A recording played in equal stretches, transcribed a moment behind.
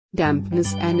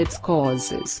Dampness and its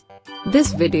causes.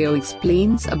 This video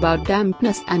explains about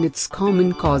dampness and its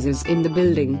common causes in the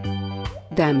building.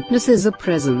 Dampness is a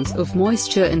presence of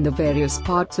moisture in the various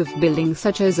parts of building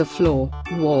such as a floor,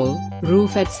 wall,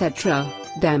 roof, etc.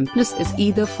 Dampness is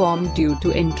either formed due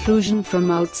to intrusion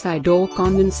from outside or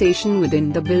condensation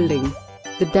within the building.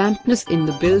 The dampness in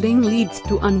the building leads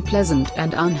to unpleasant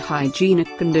and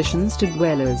unhygienic conditions to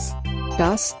dwellers.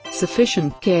 Thus,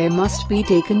 sufficient care must be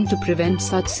taken to prevent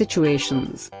such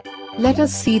situations. Let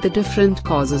us see the different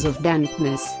causes of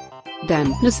dampness.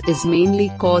 Dampness is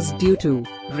mainly caused due to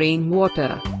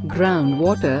rainwater,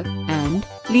 groundwater, and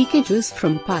leakages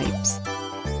from pipes.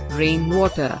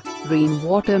 Rainwater.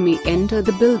 Rainwater may enter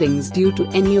the buildings due to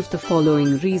any of the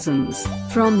following reasons.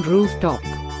 From rooftop.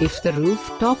 If the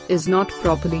rooftop is not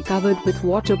properly covered with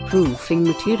waterproofing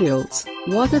materials,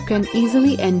 water can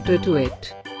easily enter to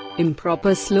it.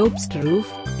 Improper slopes to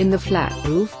roof. In the flat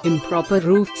roof, improper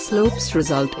roof slopes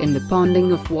result in the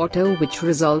ponding of water, which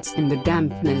results in the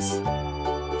dampness.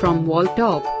 From wall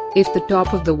top. If the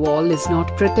top of the wall is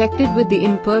not protected with the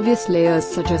impervious layers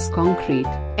such as concrete,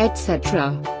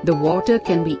 etc., the water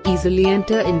can be easily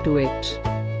enter into it.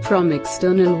 From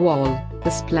external wall. The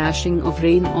splashing of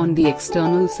rain on the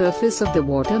external surface of the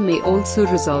water may also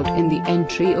result in the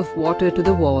entry of water to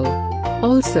the wall.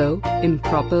 Also,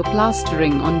 improper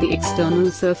plastering on the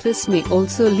external surface may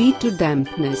also lead to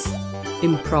dampness.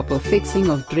 Improper fixing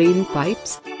of drain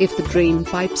pipes. If the drain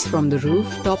pipes from the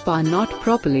rooftop are not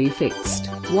properly fixed,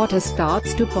 water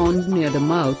starts to pond near the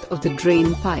mouth of the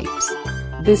drain pipes.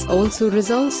 This also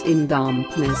results in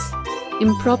dampness.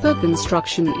 Improper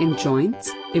construction in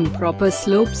joints. Improper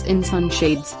slopes in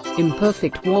sunshades,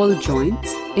 imperfect wall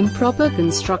joints, improper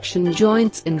construction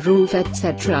joints in roof,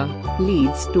 etc.,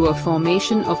 leads to a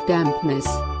formation of dampness.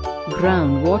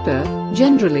 Groundwater.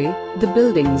 Generally, the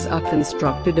buildings are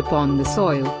constructed upon the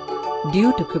soil.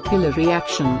 Due to capillary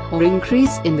action or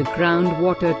increase in the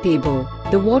groundwater table,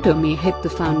 the water may hit the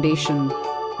foundation.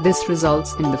 This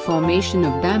results in the formation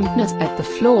of dampness at the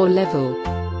floor level.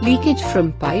 Leakage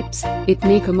from pipes. It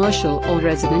may commercial or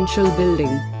residential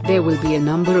building, there will be a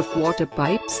number of water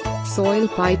pipes, soil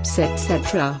pipes,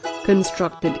 etc.,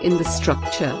 constructed in the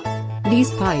structure.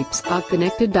 These pipes are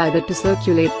connected either to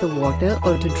circulate the water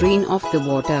or to drain off the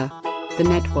water. The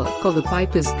network of a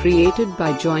pipe is created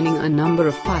by joining a number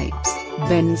of pipes,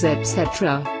 bends,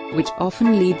 etc., which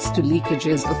often leads to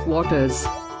leakages of waters.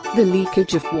 The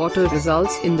leakage of water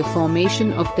results in the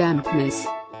formation of dampness.